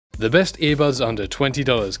The best earbuds under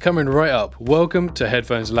 $20 coming right up. Welcome to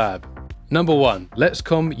Headphones Lab. Number 1.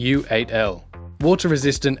 LETSCOM U8L. Water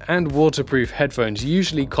resistant and waterproof headphones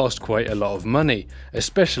usually cost quite a lot of money,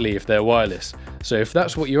 especially if they're wireless. So if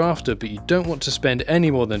that's what you're after but you don't want to spend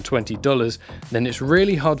any more than $20, then it's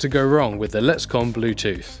really hard to go wrong with the LETSCOM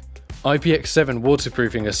Bluetooth. IPX7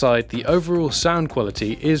 waterproofing aside, the overall sound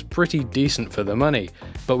quality is pretty decent for the money,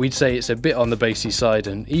 but we'd say it's a bit on the bassy side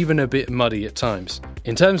and even a bit muddy at times.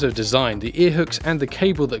 In terms of design, the ear hooks and the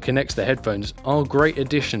cable that connects the headphones are great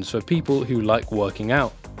additions for people who like working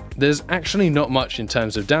out. There's actually not much in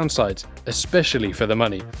terms of downsides, especially for the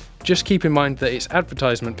money. Just keep in mind that its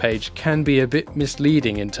advertisement page can be a bit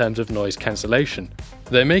misleading in terms of noise cancellation.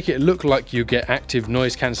 They make it look like you get active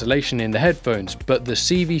noise cancellation in the headphones, but the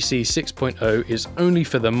CVC 6.0 is only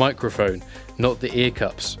for the microphone, not the ear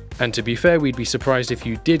cups. And to be fair, we'd be surprised if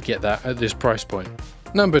you did get that at this price point.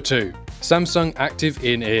 Number 2. Samsung Active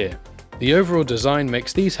In-Ear. The overall design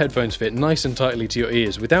makes these headphones fit nice and tightly to your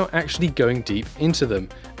ears without actually going deep into them,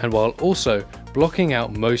 and while also blocking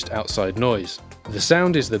out most outside noise. The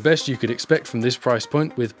sound is the best you could expect from this price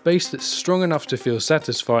point, with bass that's strong enough to feel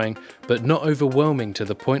satisfying but not overwhelming to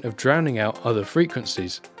the point of drowning out other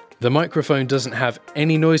frequencies. The microphone doesn't have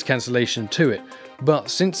any noise cancellation to it,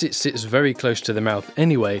 but since it sits very close to the mouth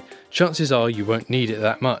anyway, chances are you won't need it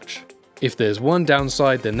that much. If there's one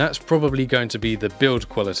downside, then that's probably going to be the build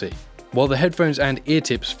quality. While the headphones and ear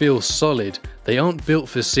tips feel solid, they aren't built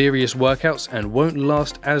for serious workouts and won't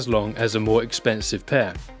last as long as a more expensive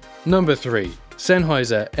pair. Number 3.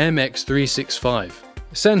 Sennheiser MX365.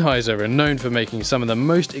 Sennheiser are known for making some of the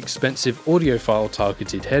most expensive audiophile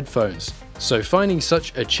targeted headphones, so finding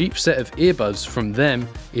such a cheap set of earbuds from them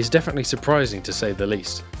is definitely surprising to say the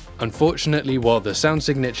least. Unfortunately, while the sound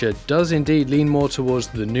signature does indeed lean more towards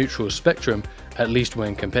the neutral spectrum, at least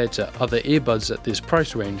when compared to other earbuds at this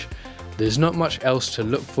price range, there's not much else to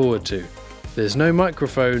look forward to. There's no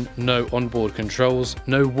microphone, no onboard controls,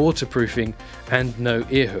 no waterproofing, and no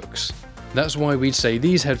ear hooks. That's why we'd say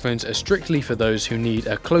these headphones are strictly for those who need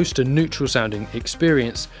a close to neutral sounding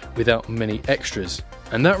experience without many extras.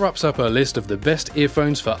 And that wraps up our list of the best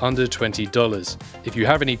earphones for under $20. If you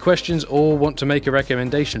have any questions or want to make a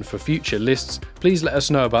recommendation for future lists, please let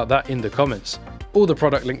us know about that in the comments. All the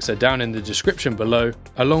product links are down in the description below,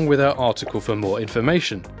 along with our article for more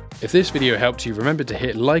information. If this video helped you, remember to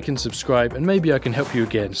hit like and subscribe, and maybe I can help you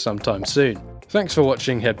again sometime soon. Thanks for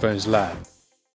watching Headphones Lab.